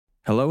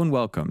Hello and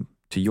welcome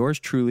to yours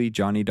truly,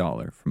 Johnny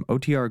Dollar from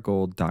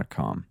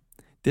OTRGold.com.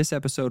 This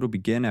episode will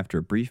begin after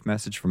a brief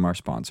message from our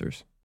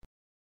sponsors.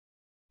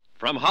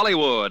 From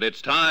Hollywood,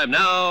 it's time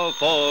now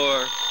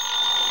for...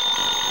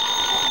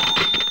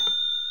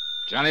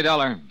 Johnny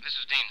Dollar. This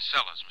is Dean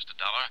Sellers, Mr.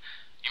 Dollar.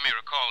 You may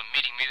recall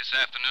meeting me this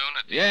afternoon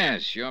at the...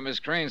 Yes, you're Miss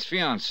Crane's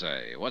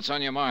fiancé. What's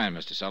on your mind,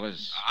 Mr.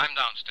 Sellers? I'm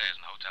downstairs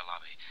in the hotel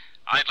lobby.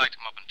 I'd like to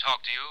come up and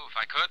talk to you, if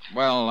I could.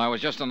 Well, I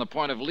was just on the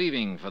point of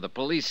leaving for the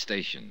police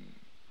station.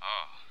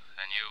 Oh,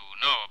 then you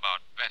know about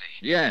Betty.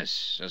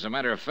 Yes. As a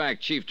matter of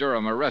fact, Chief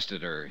Durham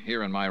arrested her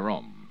here in my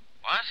room.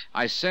 What?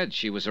 I said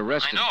she was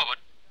arrested. I know, but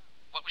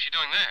what was she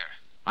doing there?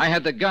 I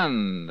had the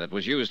gun that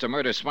was used to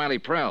murder Smiley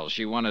Prell.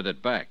 She wanted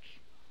it back.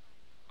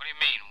 What do you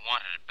mean,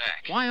 wanted it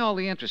back? Why all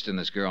the interest in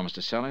this girl,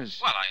 Mr. Sellers?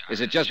 Well,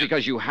 Is it just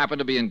because you happen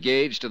to be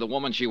engaged to the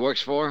woman she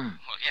works for? Well,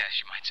 yes,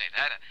 you might say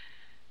that.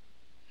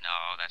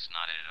 No, that's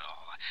not it at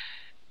all.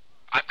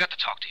 I've got to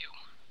talk to you.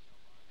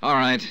 All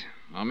right.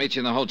 I'll meet you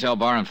in the hotel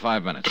bar in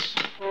 5 minutes.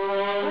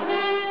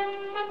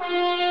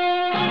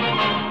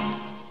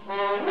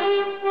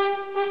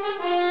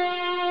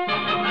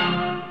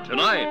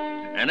 Tonight,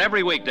 and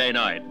every weekday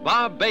night,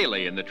 Bob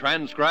Bailey in the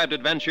transcribed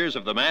adventures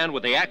of the man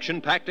with the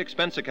action-packed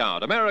expense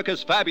account,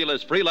 America's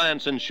fabulous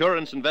freelance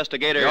insurance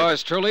investigator...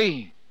 Yours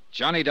truly,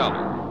 Johnny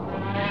Dollar.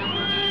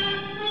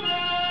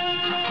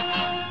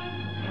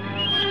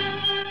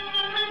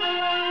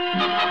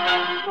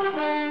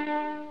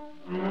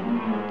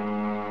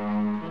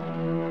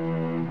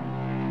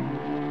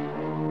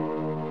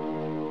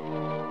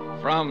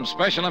 From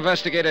Special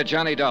Investigator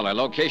Johnny Dollar,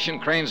 location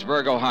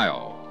Cranesburg,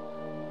 Ohio.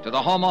 To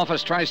the Home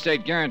Office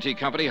Tri-State Guarantee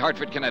Company,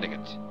 Hartford,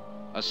 Connecticut.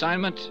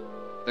 Assignment,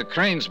 the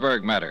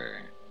Cranesburg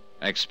matter.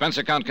 Expense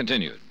account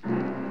continued.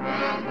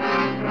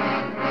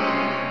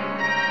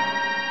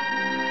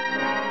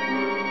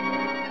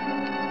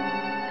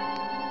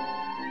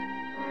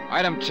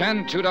 Item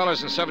 10,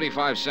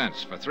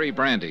 $2.75 for 3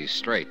 brandies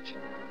straight.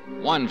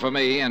 1 for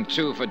me and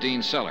 2 for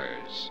Dean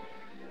Sellers.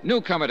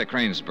 Newcomer to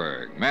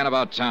Cranesburg, man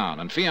about town,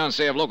 and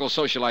fiancé of local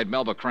socialite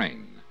Melba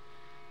Crane.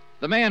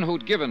 The man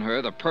who'd given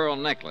her the pearl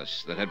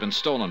necklace that had been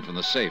stolen from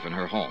the safe in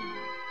her home.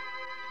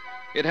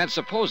 It had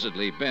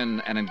supposedly been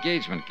an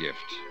engagement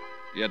gift,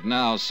 yet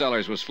now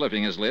Sellers was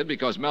flipping his lid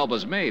because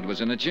Melba's maid was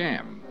in a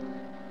jam.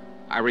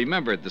 I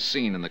remembered the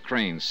scene in the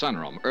Crane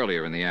sunroom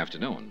earlier in the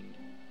afternoon,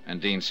 and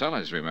Dean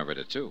Sellers remembered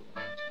it too.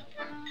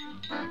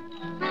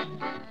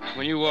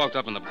 When you walked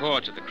up on the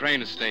porch at the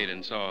Crane estate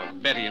and saw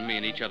Betty and me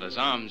in each other's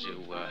arms,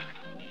 you,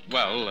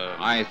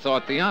 I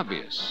thought the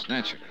obvious,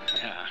 naturally.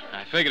 Yeah,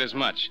 I figured as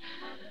much.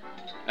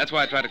 That's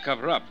why I tried to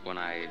cover up when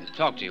I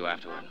talked to you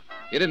afterward.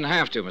 You didn't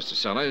have to, Mr.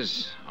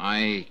 Sellers.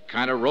 I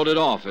kind of wrote it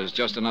off as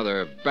just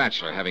another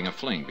bachelor having a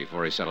fling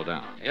before he settled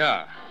down.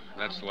 Yeah,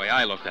 that's the way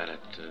I looked at it,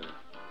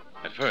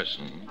 at first.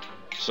 Mm-hmm.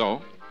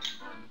 So?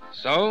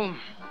 So,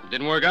 it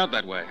didn't work out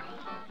that way.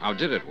 How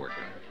did it work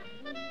out?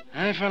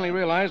 I finally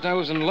realized I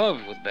was in love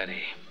with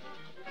Betty.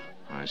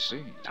 I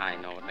see. I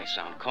know it may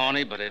sound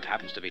corny, but it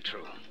happens to be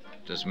true.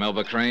 Does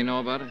Melba Crane know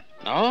about it?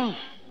 No?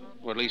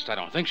 Or at least I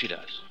don't think she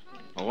does.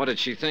 Well, what did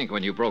she think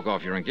when you broke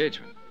off your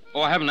engagement?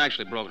 Oh, I haven't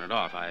actually broken it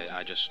off.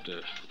 I just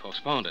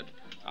postponed it.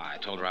 I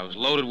told her I was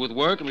loaded with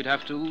work and we'd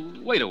have to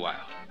wait a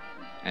while.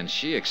 And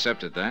she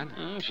accepted that?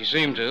 She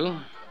seemed to.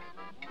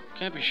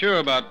 Can't be sure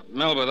about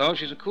Melba, though.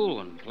 She's a cool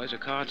one. Plays her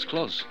cards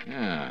close.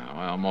 Yeah,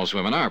 well, most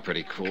women are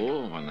pretty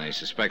cool when they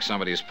suspect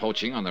somebody is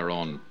poaching on their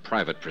own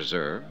private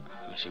preserve.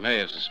 She may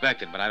have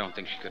suspected, but I don't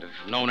think she could have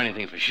known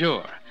anything for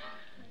sure.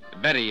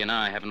 Betty and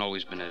I haven't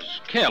always been as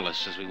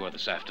careless as we were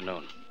this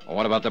afternoon. Well,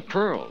 what about the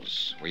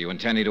pearls? Were you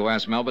intending to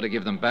ask Melba to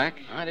give them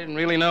back? I didn't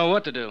really know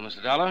what to do,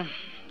 Mr. Dollar.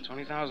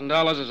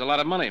 $20,000 is a lot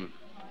of money.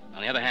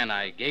 On the other hand,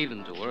 I gave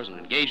them to her as an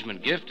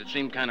engagement gift. It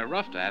seemed kind of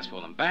rough to ask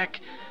for them back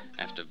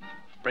after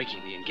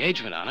breaking the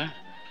engagement on her.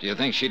 Do you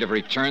think she'd have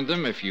returned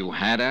them if you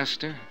had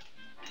asked her?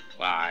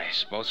 Well, I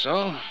suppose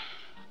so.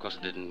 Of course,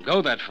 it didn't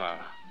go that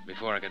far.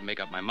 Before I could make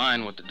up my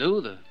mind what to do,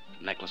 the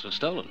necklace was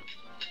stolen.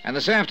 And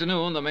this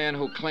afternoon, the man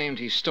who claimed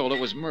he stole it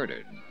was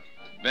murdered.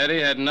 Betty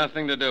had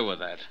nothing to do with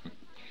that.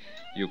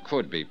 You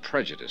could be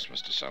prejudiced,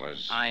 Mr.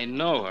 Sellers. I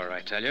know her,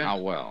 I tell you. How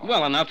well?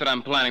 Well enough that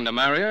I'm planning to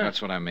marry her.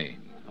 That's what I mean.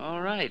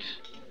 All right.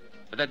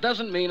 But that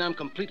doesn't mean I'm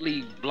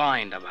completely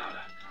blind about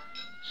her.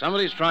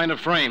 Somebody's trying to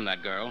frame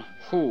that girl.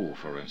 Who,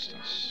 for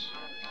instance?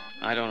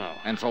 I don't know.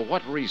 And for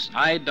what reason?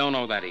 I don't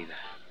know that either.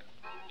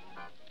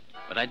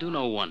 But I do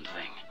know one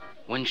thing.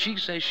 When she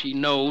says she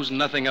knows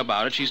nothing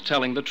about it, she's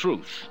telling the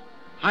truth.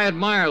 I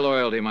admire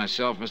loyalty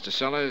myself, Mr.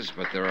 Sellers,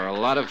 but there are a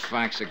lot of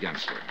facts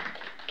against her.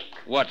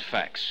 What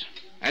facts?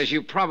 As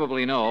you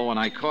probably know, when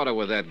I caught her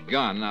with that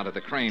gun out at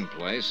the Crane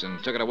place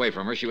and took it away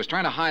from her, she was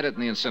trying to hide it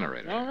in the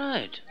incinerator. All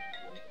right.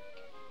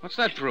 What's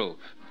that prove?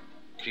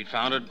 She'd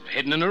found it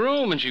hidden in her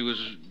room, and she was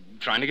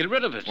trying to get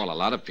rid of it. Well, a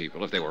lot of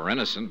people, if they were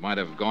innocent, might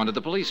have gone to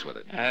the police with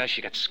it.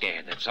 She got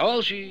scared, that's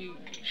all. She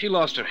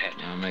lost her head.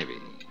 Maybe.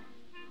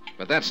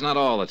 But that's not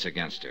all that's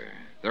against her.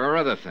 There are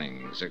other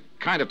things, a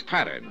kind of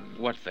pattern.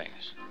 What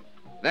things?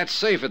 That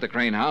safe at the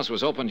Crane house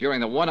was open during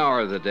the 1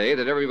 hour of the day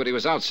that everybody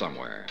was out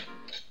somewhere.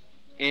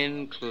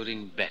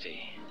 Including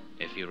Betty,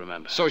 if you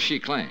remember. So she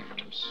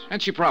claims.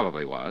 And she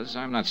probably was.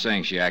 I'm not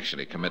saying she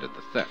actually committed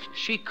the theft.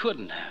 She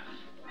couldn't have.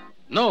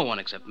 No one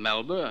except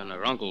Melba and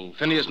her uncle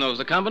Phineas knows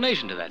the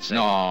combination to that safe.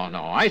 No.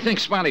 I think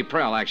Smiley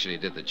Prell actually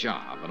did the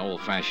job. An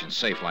old-fashioned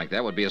safe like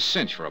that would be a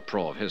cinch for a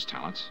pro of his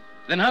talents.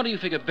 Then how do you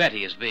figure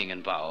Betty is being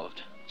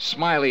involved?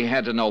 Smiley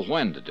had to know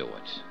when to do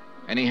it.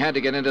 And he had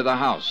to get into the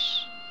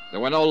house.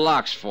 There were no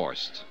locks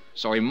forced,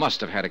 so he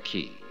must have had a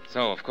key.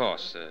 So, of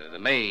course, the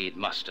maid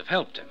must have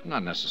helped him.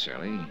 Not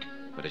necessarily,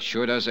 but it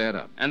sure does add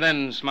up. And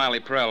then Smiley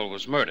Prell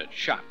was murdered,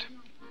 shot.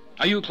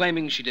 Are you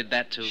claiming she did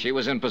that, too? She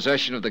was in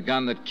possession of the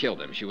gun that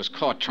killed him. She was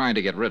caught trying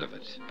to get rid of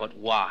it. But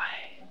why?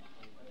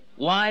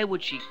 Why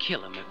would she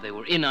kill him if they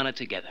were in on it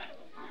together?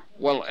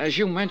 Well, as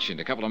you mentioned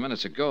a couple of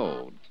minutes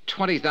ago,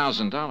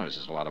 $20,000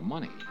 is a lot of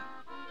money.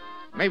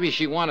 Maybe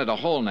she wanted a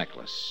whole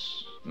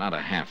necklace, not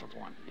a half of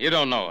one. You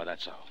don't know her,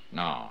 that's all.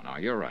 No,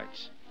 you're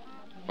right.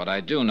 But I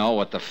do know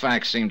what the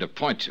facts seem to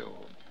point to.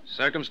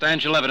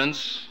 Circumstantial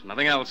evidence,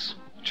 nothing else.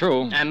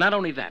 True. And not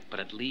only that, but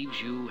it leaves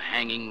you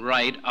hanging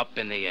right up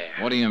in the air.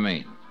 What do you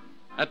mean?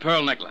 That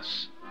pearl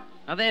necklace.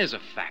 Now, there's a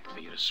fact for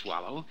you to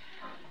swallow.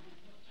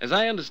 As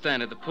I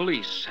understand it, the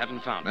police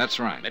haven't found it. That's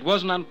right. It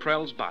wasn't on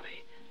Prell's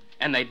body.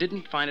 And they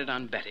didn't find it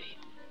on Betty.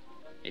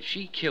 If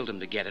she killed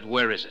him to get it,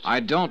 where is it? I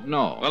don't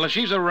know. Well, if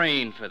she's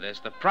arraigned for this,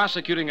 the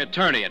prosecuting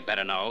attorney had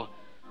better know.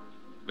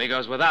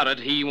 Because without it,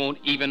 he won't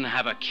even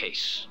have a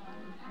case.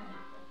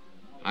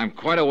 I'm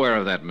quite aware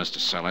of that, Mr.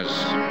 Sellers.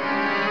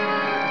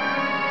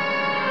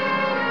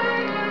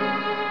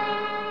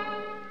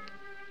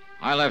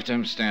 I left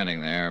him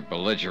standing there,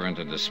 belligerent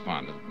and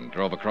despondent, and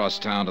drove across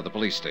town to the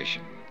police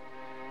station.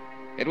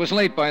 It was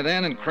late by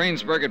then, and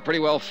Cranesburg had pretty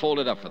well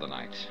folded up for the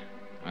night.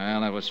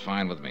 Well, that was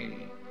fine with me.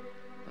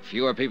 The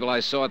fewer people I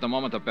saw at the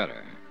moment, the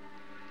better.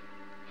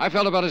 I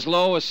felt about as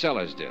low as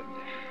Sellers did,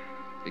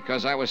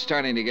 because I was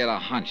starting to get a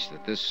hunch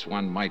that this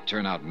one might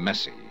turn out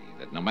messy,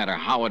 that no matter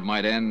how it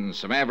might end,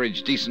 some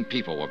average, decent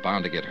people were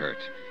bound to get hurt.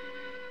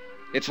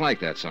 It's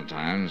like that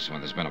sometimes when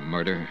there's been a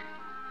murder.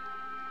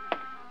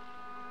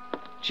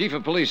 Chief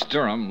of Police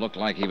Durham looked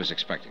like he was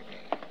expecting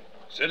me.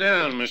 Sit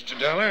down, Mr.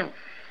 Dollar.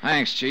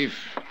 Thanks,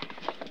 Chief.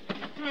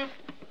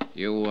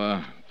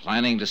 You,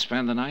 planning to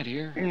spend the night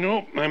here?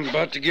 Nope, I'm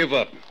about to give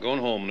up. Going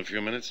home in a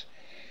few minutes.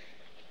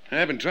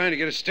 I've been trying to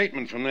get a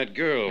statement from that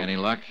girl. Any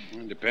luck?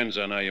 It depends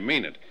on how you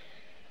mean it.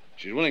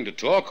 She's willing to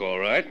talk, all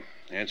right.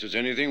 Answers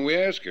anything we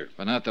ask her.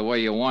 But not the way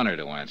you want her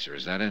to answer,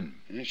 is that it?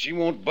 And she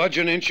won't budge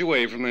an inch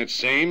away from that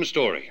same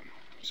story.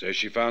 Says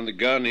she found the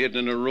gun hidden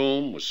in her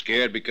room, was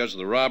scared because of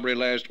the robbery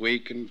last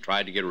week, and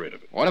tried to get rid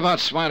of it. What about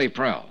Smiley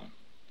Prell?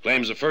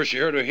 Claims the first she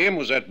heard of him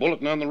was that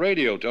bulletin on the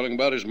radio telling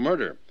about his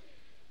murder.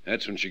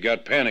 That's when she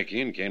got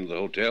panicky and came to the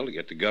hotel to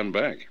get the gun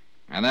back.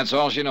 And that's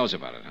all she knows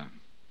about it, huh?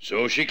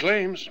 So she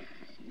claims.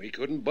 We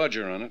couldn't budge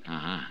her on it.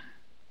 Uh-huh.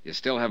 You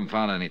still haven't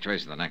found any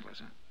trace of the necklace,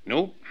 huh?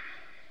 Nope.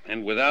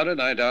 And without it,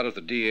 I doubt if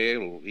the DA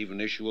will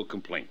even issue a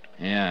complaint.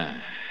 Yeah.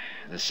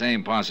 The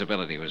same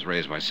possibility was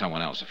raised by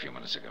someone else a few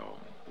minutes ago.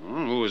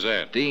 Who was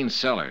that? Dean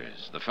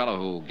Sellers, the fellow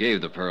who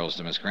gave the pearls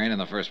to Miss Crane in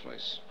the first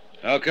place.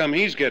 How come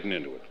he's getting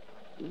into it?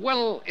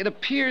 Well, it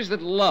appears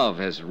that love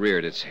has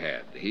reared its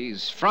head.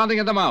 He's frothing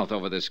at the mouth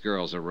over this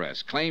girl's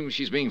arrest, claims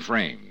she's being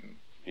framed.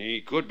 He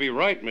could be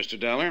right, Mr.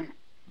 Dollar.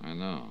 I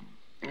know.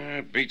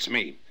 It beats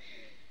me.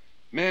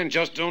 Man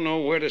just don't know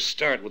where to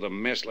start with a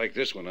mess like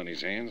this one on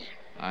his hands.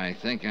 I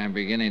think I'm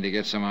beginning to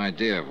get some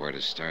idea of where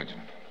to start.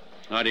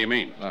 How do you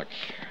mean? Look,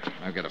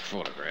 I've got a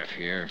photograph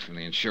here from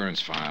the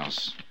insurance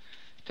files.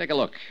 Take a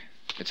look.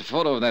 It's a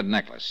photo of that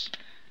necklace.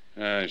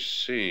 I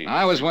see.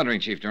 I was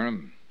wondering, Chief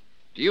Durham,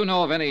 do you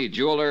know of any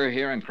jeweler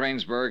here in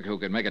Cranesburg who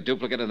could make a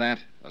duplicate of that?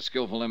 A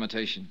skillful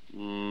imitation?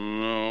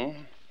 No.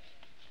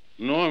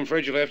 No, I'm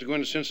afraid you'll have to go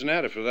into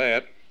Cincinnati for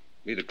that.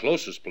 Be the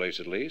closest place,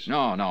 at least. No,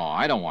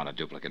 I don't want a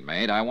duplicate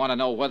made. I want to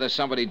know whether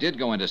somebody did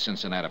go into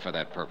Cincinnati for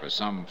that purpose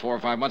some 4 or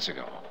 5 months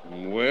ago.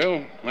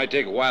 Well, might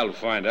take a while to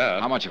find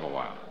out. How much of a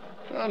while?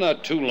 Well,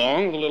 not too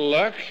long, with a little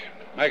luck.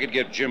 I could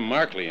get Jim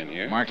Markley in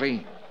here.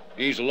 Markley?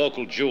 He's a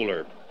local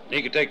jeweler.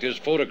 He could take this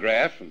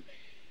photograph and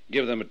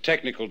give them a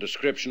technical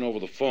description over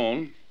the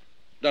phone.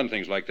 Done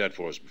things like that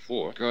for us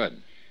before.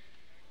 Good.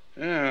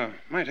 Yeah,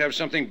 might have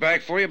something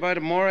back for you by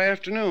tomorrow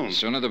afternoon. The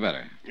sooner the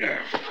better.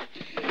 Yeah.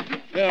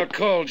 I'll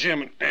call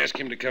Jim and ask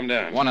him to come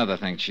down. One other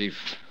thing, Chief.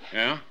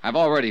 Yeah? I've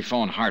already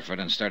phoned Hartford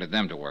and started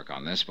them to work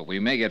on this, but we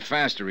may get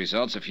faster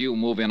results if you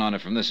move in on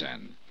it from this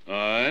end. All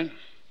right.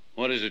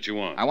 What is it you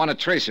want? I want a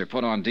tracer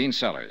put on Dean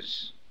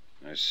Sellers.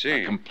 I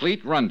see. A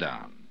complete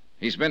rundown.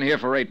 He's been here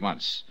for 8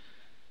 months.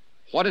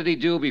 What did he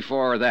do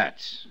before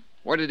that?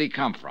 Where did he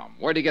come from?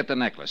 Where did he get the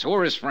necklace? Who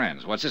are his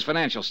friends? What's his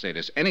financial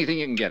status? Anything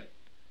you can get.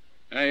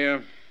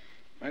 I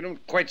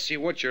don't quite see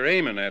what you're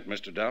aiming at,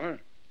 Mr. Dollar.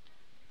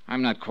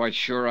 I'm not quite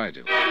sure I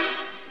do.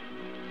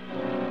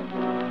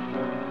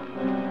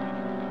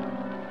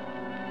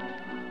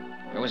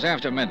 It was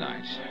after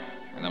midnight,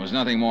 And there was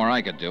nothing more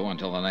I could do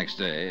until the next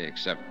day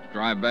except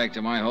drive back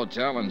to my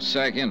hotel and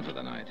sack in for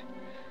the night.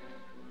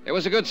 It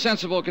was a good,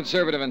 sensible,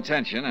 conservative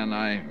intention, and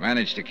I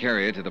managed to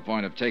carry it to the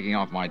point of taking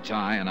off my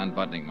tie and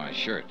unbuttoning my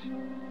shirt.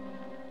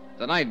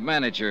 The night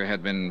manager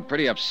had been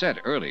pretty upset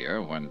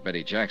earlier when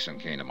Betty Jackson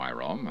came to my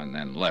room and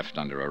then left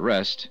under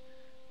arrest.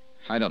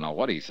 I don't know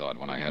what he thought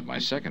when I had my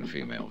second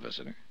female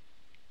visitor.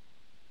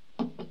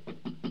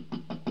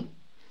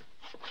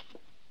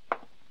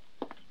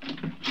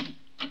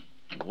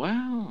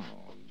 Well,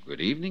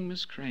 good evening,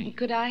 Miss Crane.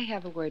 Could I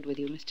have a word with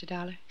you, Mr.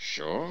 Dollar?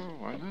 Sure,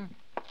 why not?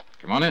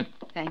 Come on in.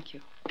 Thank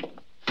you.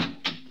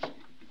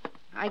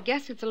 I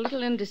guess it's a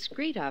little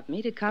indiscreet of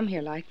me to come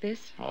here like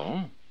this.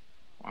 Oh?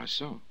 Why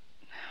so?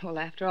 Well,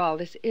 after all,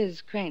 this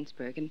is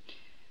Cranesburg, and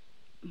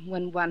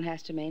when one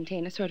has to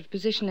maintain a sort of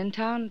position in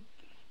town,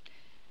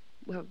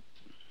 well,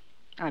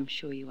 I'm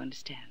sure you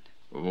understand.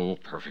 Oh,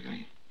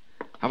 perfectly.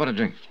 How about a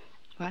drink?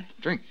 What?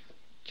 Drink.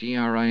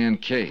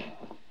 Drink.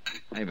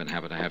 I even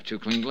happen to have 2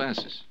 clean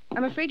glasses.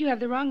 I'm afraid you have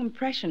the wrong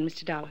impression,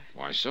 Mr. Dollar.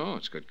 Why so?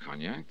 It's good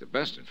cognac. The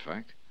best, in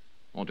fact.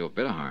 Won't do a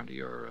bit of harm to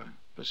your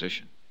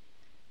position.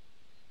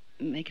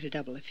 Make it a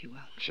double, if you will.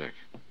 Check.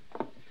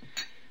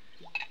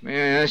 May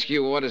I ask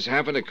you what has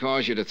happened to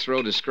cause you to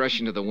throw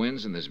discretion to the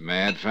winds in this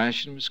mad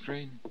fashion, Miss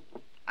Crane?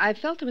 I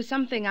felt there was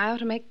something I ought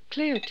to make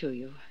clear to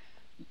you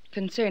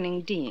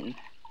concerning Dean,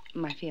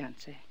 my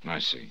fiancé. I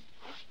see.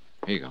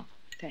 Here you go.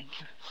 Thank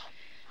you.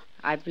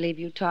 I believe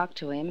you talked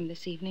to him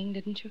this evening,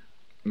 didn't you?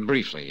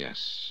 Briefly,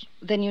 yes.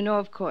 Then you know,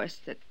 of course,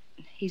 that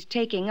he's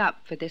taking up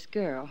for this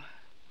girl,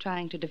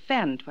 trying to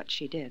defend what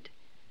she did.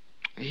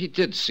 He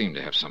did seem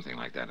to have something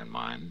like that in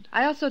mind.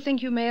 I also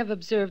think you may have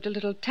observed a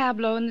little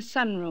tableau in the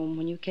sunroom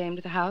when you came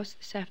to the house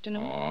this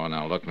afternoon. Oh,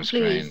 now look, Miss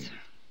Please. Crane.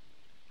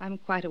 I'm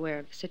quite aware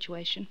of the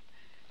situation.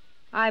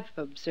 I've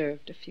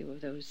observed a few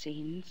of those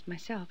scenes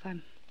myself.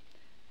 I'm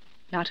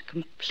not a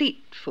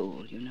complete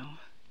fool, you know.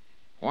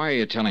 Why are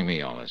you telling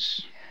me all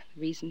this?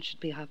 The reason should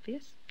be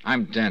obvious.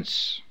 I'm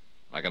dense.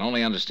 I can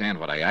only understand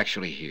what I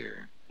actually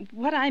hear.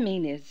 What I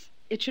mean is,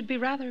 it should be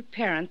rather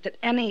apparent that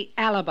any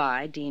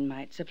alibi Dean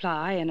might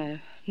supply in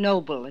a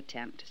noble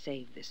attempt to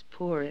save this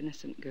poor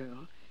innocent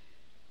girl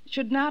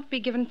should not be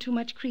given too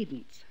much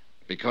credence.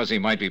 Because he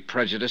might be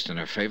prejudiced in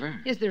her favor?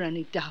 Is there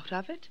any doubt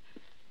of it?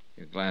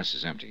 Your glass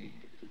is empty.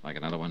 Like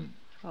another one?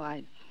 Oh,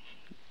 I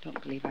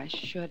don't believe I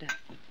should.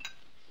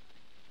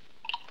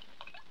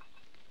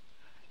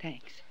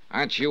 Thanks.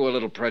 Aren't you a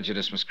little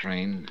prejudiced, Miss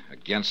Crane,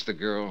 against the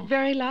girl?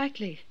 Very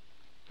likely,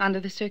 under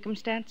the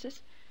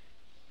circumstances.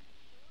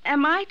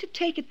 Am I to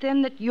take it,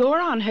 then, that you're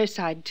on her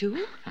side,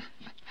 too?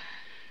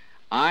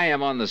 I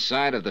am on the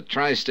side of the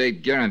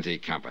Tri-State Guarantee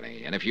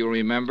Company, and if you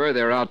remember,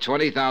 they're out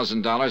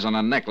 $20,000 on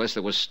a necklace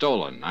that was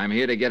stolen. I'm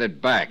here to get it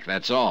back,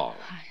 that's all.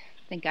 I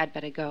think I'd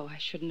better go. I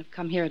shouldn't have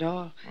come here at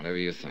all. Whatever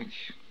you think.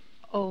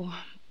 Oh,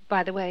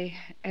 by the way,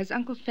 has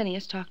Uncle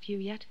Phineas talked to you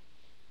yet?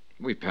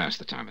 We passed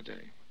the time of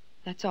day.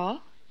 That's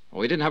all? Well,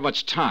 we didn't have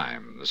much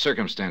time. The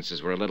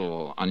circumstances were a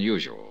little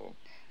unusual.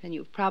 Then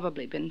you've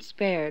probably been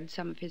spared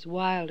some of his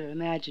wilder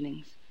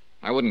imaginings.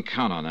 I wouldn't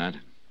count on that.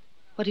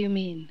 What do you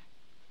mean?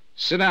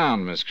 Sit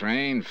down, Miss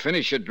Crane.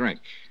 Finish your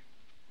drink.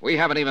 We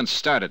haven't even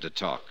started to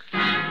talk.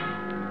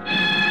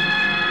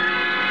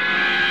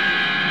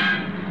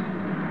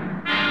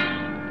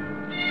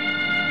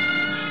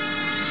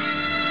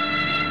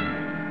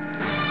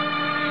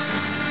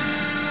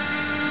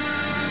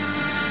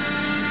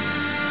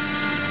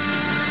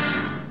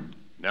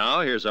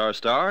 Now, here's our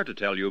star to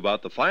tell you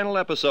about the final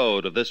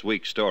episode of this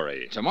week's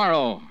story.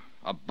 Tomorrow,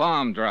 a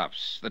bomb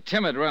drops. The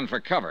timid run for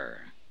cover.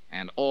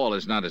 And all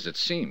is not as it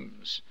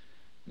seems.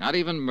 Not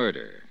even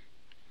murder.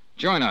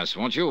 Join us,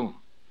 won't you?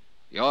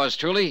 Yours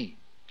truly,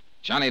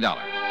 Johnny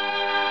Dollar.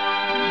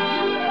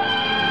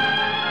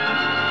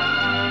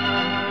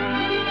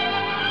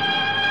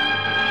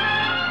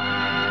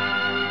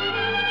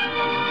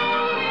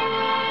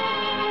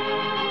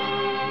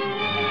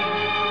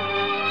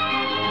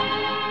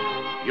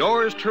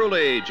 Yours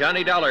truly,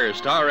 Johnny Dollar,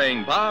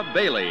 starring Bob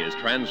Bailey, is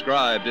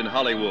transcribed in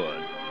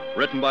Hollywood.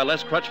 Written by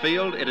Les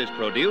Crutchfield, it is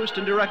produced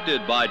and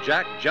directed by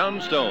Jack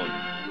Johnstone.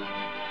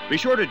 Be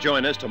sure to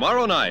join us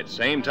tomorrow night,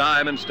 same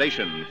time and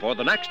station, for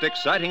the next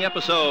exciting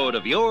episode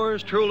of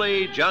Yours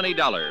truly, Johnny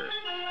Dollar.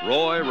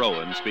 Roy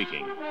Rowan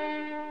speaking.